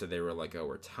late, so they were like, "Oh,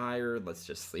 we're tired. Let's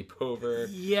just sleep over."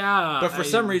 Yeah, but for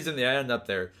some reason they ended up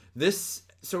there.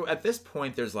 So at this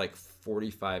point, there's like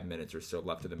 45 minutes or so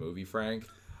left of the movie, Frank.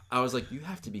 I was like, you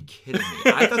have to be kidding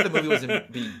me. I thought the movie was going to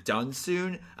be done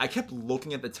soon. I kept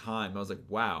looking at the time. I was like,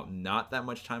 wow, not that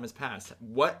much time has passed.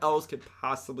 What else could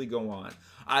possibly go on?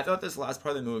 I thought this last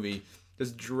part of the movie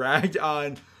just dragged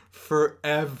on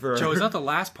forever. Joe, it's not the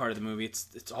last part of the movie.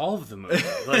 It's all of the movie.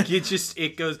 Like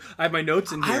it goes. I have my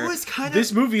notes in here.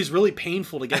 This movie is really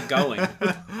painful to get going.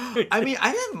 I mean,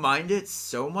 I didn't mind it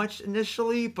so much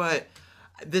initially, but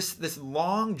this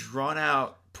long drawn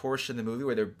out portion of the movie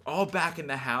where they're all back in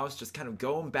the house just kind of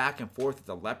going back and forth with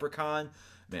the leprechaun,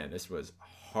 man, this was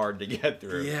hard to get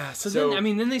through. Yeah, so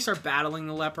then they start battling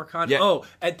the leprechaun.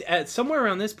 At somewhere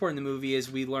around this point in the movie is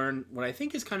we learn what I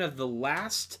think is kind of the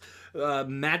last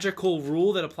magical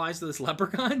rule that applies to this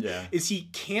leprechaun is he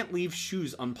can't leave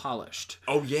shoes unpolished.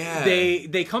 Oh yeah.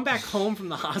 They come back home from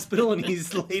the hospital and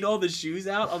he's laid all the shoes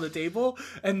out on the table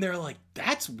and they're like,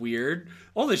 that's weird.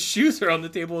 All the shoes are on the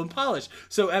table and polished.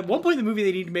 So at one point in the movie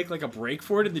they need to make like a break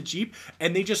for it in the Jeep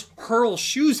and they just hurl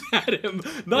shoes at him.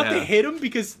 Not to hit him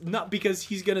because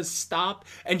he's gonna stop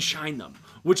and shine them.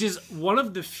 Which is one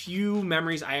of the few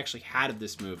memories I actually had of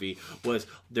this movie was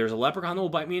there's a leprechaun that will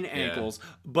bite me in the ankles,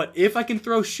 but if I can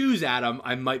throw shoes at him,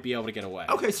 I might be able to get away.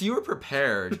 Okay, so you were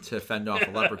prepared to fend off a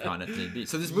leprechaun if need be.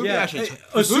 So this movie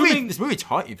this movie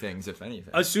taught you things, if anything.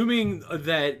 Assuming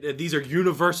that these are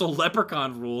universal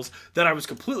leprechaun rules that I was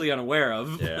completely unaware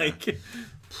of. Yeah.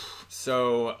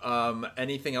 So,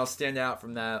 anything else stand out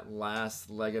from that last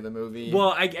leg of the movie?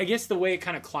 Well, I guess the way it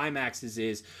kind of climaxes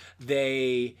is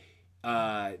they...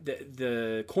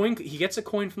 the coin, he gets a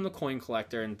coin from the coin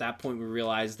collector, and at that point we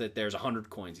realize that there's 100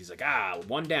 coins. He's like,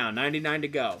 one down, 99 to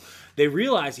go. They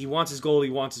realize he wants his gold,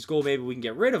 maybe we can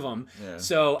get rid of him.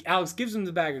 So Alex gives him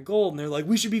the bag of gold and they're like,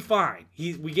 we should be fine.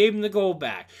 We gave him the gold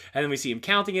back. And then we see him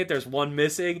counting it, there's one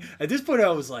missing. At this point I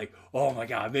was like, oh my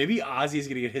god, maybe Ozzy's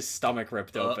gonna get his stomach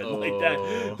ripped open.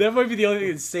 Like that might be the only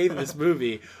thing that's safe in this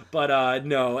movie. But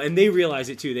no, and they realize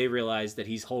it too. They realize that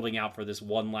he's holding out for this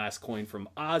one last coin from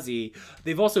Ozzy.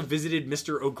 They've also visited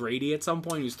Mr. O'Grady at some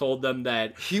point, who's told them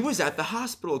that... He was at the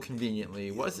hospital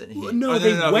conveniently, wasn't he? No,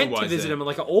 they went to visit him in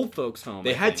like an old folks home.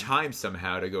 They had time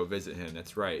somehow to go visit him,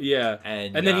 that's right. Yeah,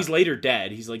 and then he's later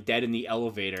dead. He's like dead in the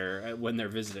elevator when they're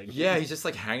visiting. Yeah, he's just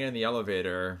like hanging in the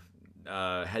elevator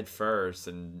head first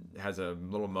and has a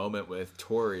little moment with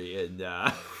Tori and...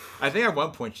 I think at one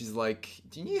point she's like,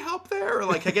 do you need help there? Or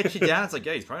like, I get you down. It's like,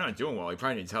 yeah, he's probably not doing well. He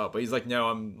probably needs help. But he's like, no,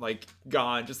 I'm like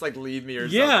gone. Just like leave me or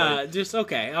something. Yeah, just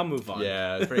okay. I'll move on.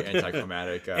 Yeah, it's pretty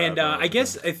anticlimactic. And I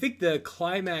think the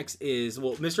climax is,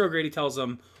 well, Mr. O'Grady tells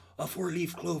him, a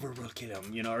 4-leaf clover will kill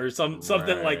him, or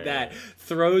something like that.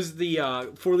 Throws the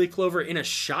 4-leaf clover in a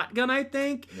shotgun, I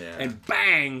think, and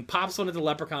bang, pops one at the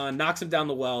leprechaun, knocks him down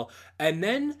the well. And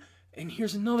then, and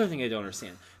here's another thing I don't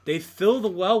understand. they fill the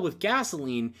well with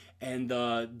gasoline, and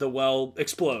the well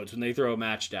explodes when they throw a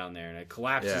match down there, and it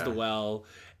collapses the well.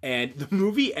 And the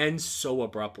movie ends so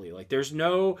abruptly. Like, there is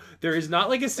not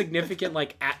like a significant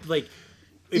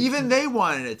even they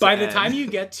wanted it to by the end. time you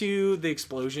get to the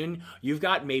explosion, you've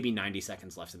got maybe 90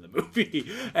 seconds left in the movie.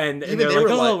 And Even they're they like,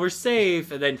 were oh, like- we're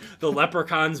safe. And then the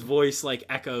leprechaun's voice like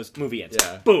echoes, movie ends.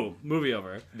 Yeah. Boom, movie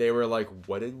over. They were like,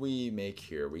 what did we make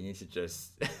here? We need to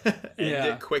just end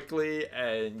it quickly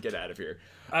and get out of here.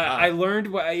 I learned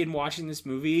in watching this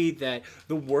movie that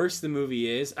the worse the movie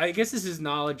is, I guess this is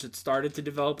knowledge that started to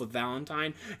develop with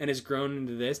Valentine and has grown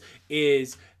into this,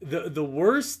 is the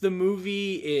worse the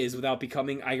movie is without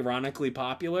becoming ironically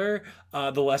popular,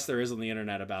 the less there is on the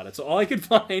internet about it. So all I could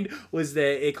find was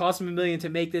that it cost them $1 million to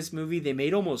make this movie. They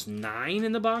made almost $9 million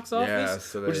in the box office,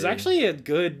 so which is actually a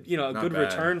good, good bad.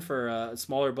 return for a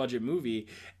smaller budget movie.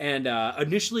 And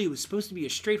initially it was supposed to be a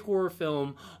straight horror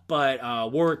film, but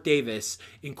Warwick Davis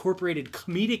incorporated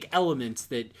comedic elements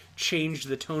that changed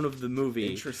the tone of the movie.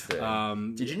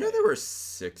 Interesting. Did you know there were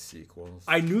 6 sequels?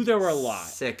 I knew there were a lot.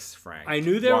 6, Frank. I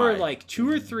knew there Why? were like 2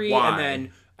 or 3, Why? and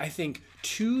then I think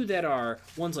 2 that are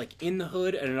one's like in the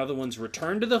hood and another one's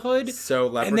Return to the Hood.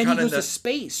 So and then he Leprechaun in goes the to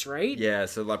space, right? Yeah,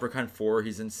 so Leprechaun 4,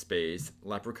 he's in space.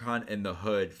 Leprechaun in the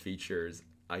Hood features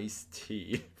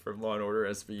Ice-T from Law & Order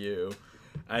SVU.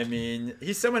 I mean,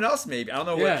 he's someone else maybe. I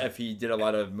don't know if he did a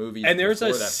lot of movies. And there's a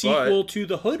before that, sequel to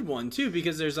the Hood one too,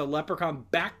 because there's a Leprechaun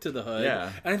Back to the Hood.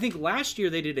 Yeah. And I think last year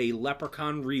they did a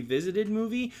Leprechaun Revisited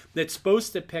movie that's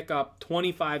supposed to pick up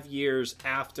 25 years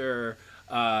after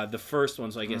the first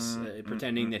one. So I guess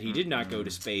pretending that he did not go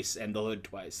to space and the Hood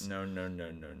twice. No.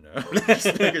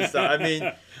 Just make it stop. I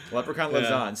mean, Leprechaun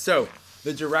lives on. So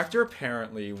the director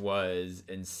apparently was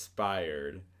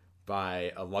inspired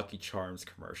by a Lucky Charms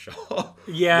commercial.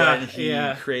 Yeah, when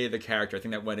he created the character. I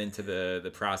think that went into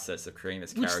the process of creating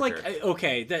this character. Which, like,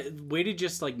 okay, that way to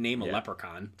just like name a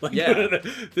leprechaun. Like, Yeah.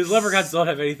 these leprechauns don't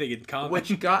have anything in common.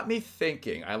 Which got me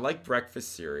thinking. I like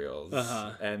breakfast cereals,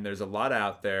 and there's a lot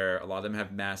out there. A lot of them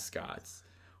have mascots.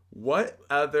 What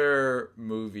other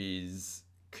movies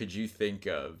could you think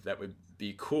of that would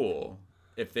be cool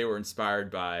if they were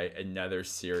inspired by another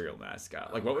cereal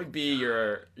mascot? Like, what would be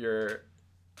your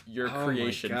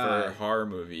creation for a horror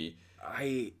movie?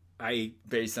 I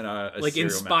based on a like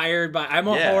cereal inspired by. I'm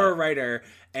a horror writer,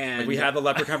 and like we have the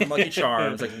Leprechaun from Lucky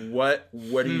Charms. Like, what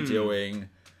are you doing?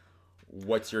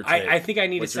 What's your take? I think I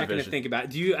need What's a your second to vision? think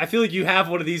about it. I feel like you have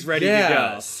one of these ready to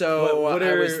go. So What I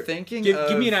are- was thinking.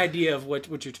 Give me an idea of what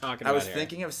you're talking about. I was here.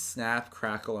 thinking of Snap,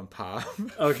 Crackle, and Pop.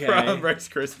 Okay. From Rice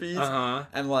Krispies. Uh-huh.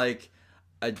 And like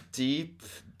a deep,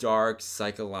 dark,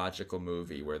 psychological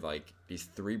movie where like these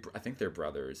 3, I think they're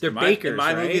brothers. They're in bakers,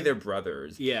 my movie, right? they're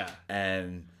brothers. Yeah.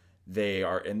 And they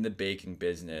are in the baking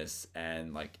business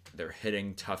and like they're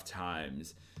hitting tough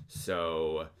times.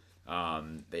 So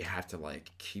they have to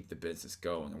like keep the business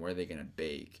going. And where are they going to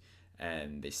bake?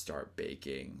 And they start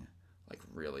baking like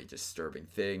really disturbing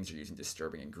things or using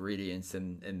disturbing ingredients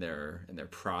in their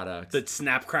products. That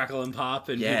snap, crackle, and pop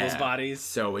in people's bodies.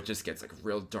 So it just gets like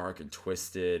real dark and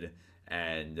twisted.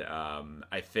 And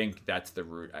I think that's the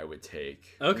route I would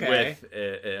take with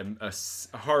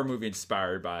a horror movie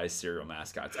inspired by cereal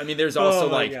mascots. I mean, there's also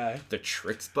the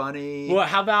Trix Bunny. Well,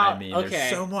 how about there's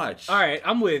so much. All right,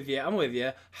 I'm with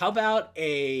you. How about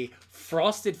a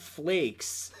Frosted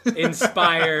Flakes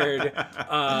inspired,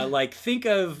 like think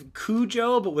of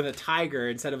Cujo but with a tiger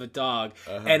instead of a dog,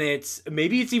 and it's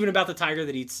even about the tiger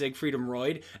that eats Siegfried and Roy.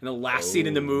 And the last scene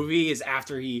in the movie is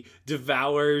after he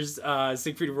devours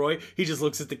Siegfried and Roy. He just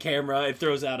looks at the camera and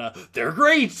throws out "They're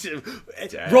great."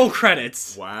 Roll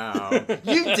credits. Wow,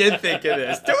 you did think of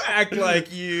this. Don't act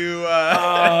like you.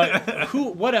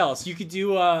 What else? You could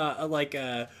do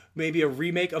maybe a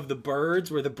remake of The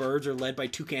Birds, where the birds are led by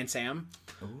Toucan Sam.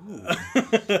 Ooh.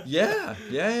 Yeah.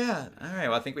 All right.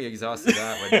 Well, I think we exhausted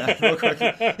that one real quick.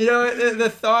 You know, the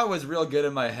thought was real good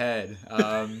in my head,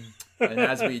 and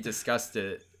as we discussed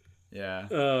it,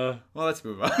 well, let's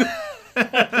move on.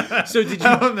 So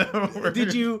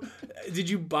did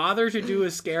you bother to do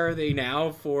a Scare Are They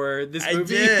Now for this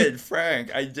movie? I did,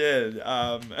 Frank. I did.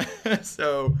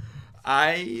 So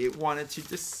I wanted to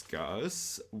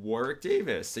discuss Warwick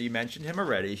Davis. So you mentioned him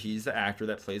already. He's the actor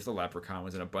that plays the Leprechaun,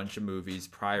 was in a bunch of movies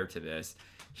prior to this.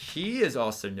 He is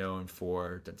also known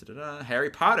for Harry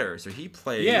Potter. So he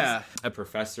plays a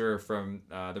professor from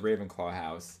the Ravenclaw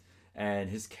house, and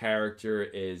his character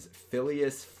is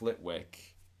Phileas Flitwick.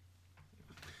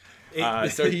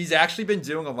 So he's actually been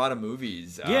doing a lot of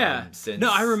movies. Since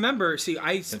no, I remember. See,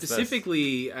 I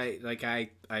specifically,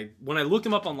 when I looked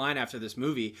him up online after this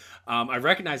movie, I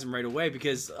recognized him right away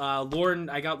because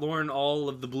I got Lauren all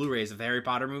of the Blu-rays of the Harry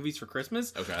Potter movies for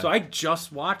Christmas. Okay. So I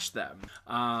just watched them.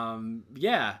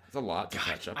 It's a lot to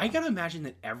catch up on. I gotta imagine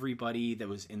that everybody that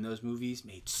was in those movies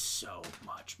made so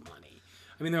much money.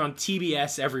 I mean, they're on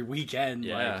TBS every weekend.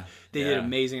 Yeah, they did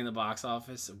amazing in the box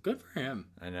office. So good for him.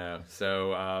 I know.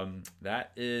 So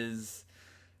that is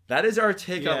our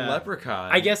take on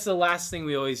Leprechaun. I guess the last thing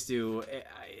we always do.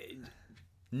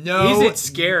 No. Is it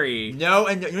scary? No,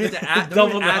 and you need to ask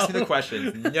me the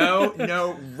questions.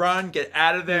 No, run, get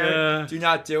out of there. Yeah. Do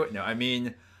not do it. No, I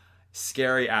mean,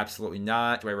 scary, absolutely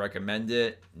not. Do I recommend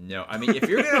it? No. I mean, if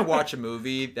you're going to watch a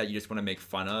movie that you just want to make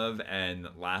fun of and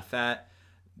laugh at,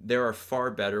 there are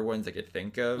far better ones I could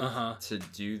think of to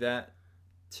do that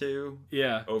to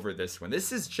over this one.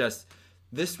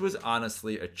 This was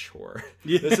honestly a chore.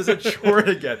 Yeah. This is a chore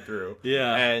to get through.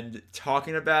 Yeah. And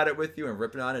talking about it with you and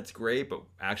ripping on it's great, but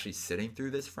actually sitting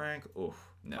through this, Frank,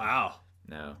 no. Wow.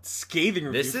 No. Scathing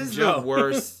review. This is the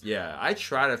worst. Yeah. I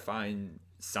try to find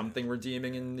something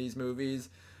redeeming in these movies,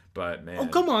 but man. Oh,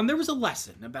 come on. There was a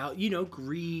lesson about,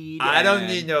 greed. I don't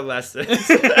need no lessons.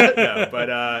 No, but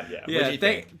yeah. What do you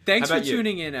think? Thanks for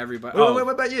tuning in, everybody. What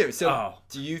about you? So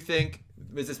do you think...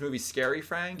 Was this movie scary,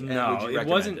 Frank? And no, it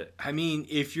wasn't. I mean,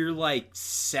 if you're like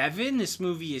 7, this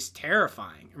movie is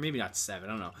terrifying. Or maybe not 7,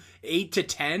 I don't know. 8 to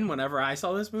 10, whenever I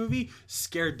saw this movie,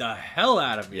 scared the hell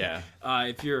out of me. Yeah.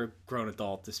 If you're a grown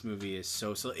adult, this movie is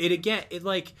so... It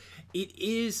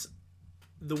is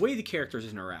the way the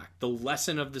characters interact, the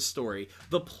lesson of the story,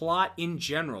 the plot in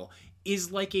general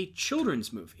is like a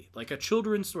children's movie, like a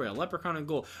children's story, a Leprechaun in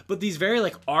Gold. But these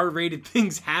very R-rated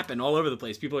things happen all over the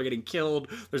place. People are getting killed.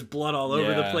 There's blood all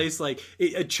over the place.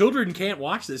 Children can't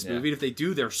watch this movie. And if they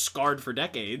do, they're scarred for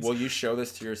decades. Will you show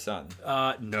this to your son?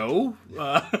 No.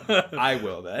 I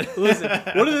will then. Listen,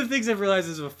 one of the things I've realized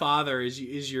as a father is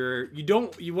you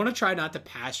want to try not to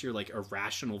pass your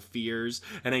irrational fears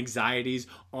and anxieties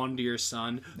onto your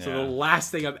son. So the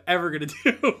last thing I'm ever gonna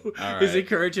do is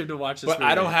encourage him to watch this movie. But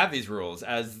I don't have these rules.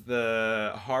 As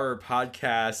the horror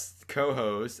podcast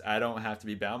co-host, I don't have to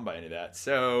be bound by any of that.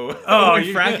 So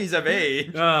when Frankie's of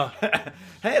age,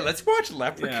 hey, let's watch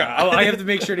Leprechaun. Yeah. I have to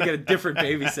make sure to get a different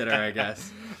babysitter, I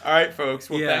guess. All right, folks.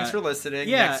 Well, thanks for listening.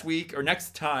 Next week or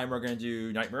next time, we're going to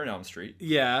do Nightmare on Elm Street.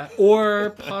 Yeah, or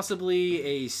possibly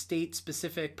a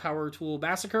state-specific power tool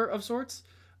massacre of sorts.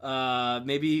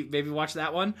 Maybe watch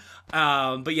that one.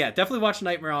 But yeah, definitely watch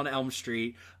Nightmare on Elm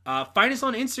Street. Find us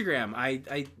on Instagram.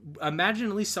 I imagine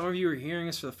at least some of you are hearing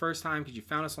us for the first time because you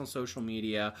found us on social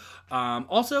media.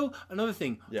 Also, another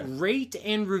thing, rate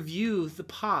and review the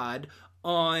pod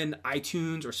on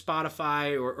iTunes or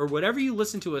Spotify or whatever you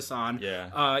listen to us on.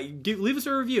 Leave us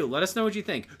a review. Let us know what you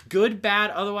think. Good,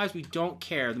 bad, otherwise we don't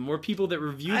care. The more people that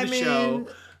review the show...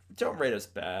 Don't rate us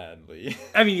badly.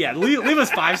 I mean, leave us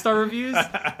 5-star reviews.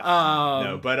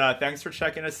 No, but thanks for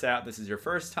checking us out. This is your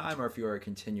first time, or if you are a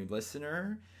continued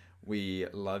listener, we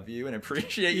love you and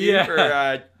appreciate you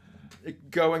for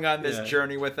going on this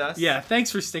journey with us. Yeah, thanks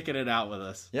for sticking it out with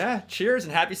us. Yeah, cheers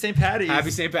and happy St. Patty's.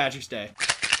 Happy St. Patrick's Day.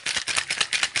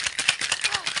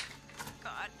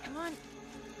 God, come on.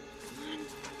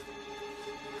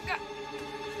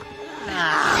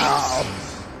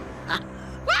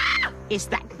 Is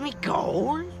that me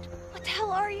gold? What the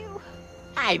hell are you?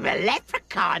 I'm a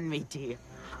leprechaun, me dear.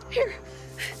 Here,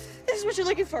 this is what you're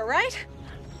looking for, right?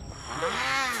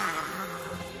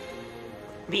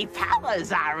 Me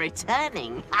powers are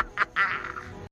returning.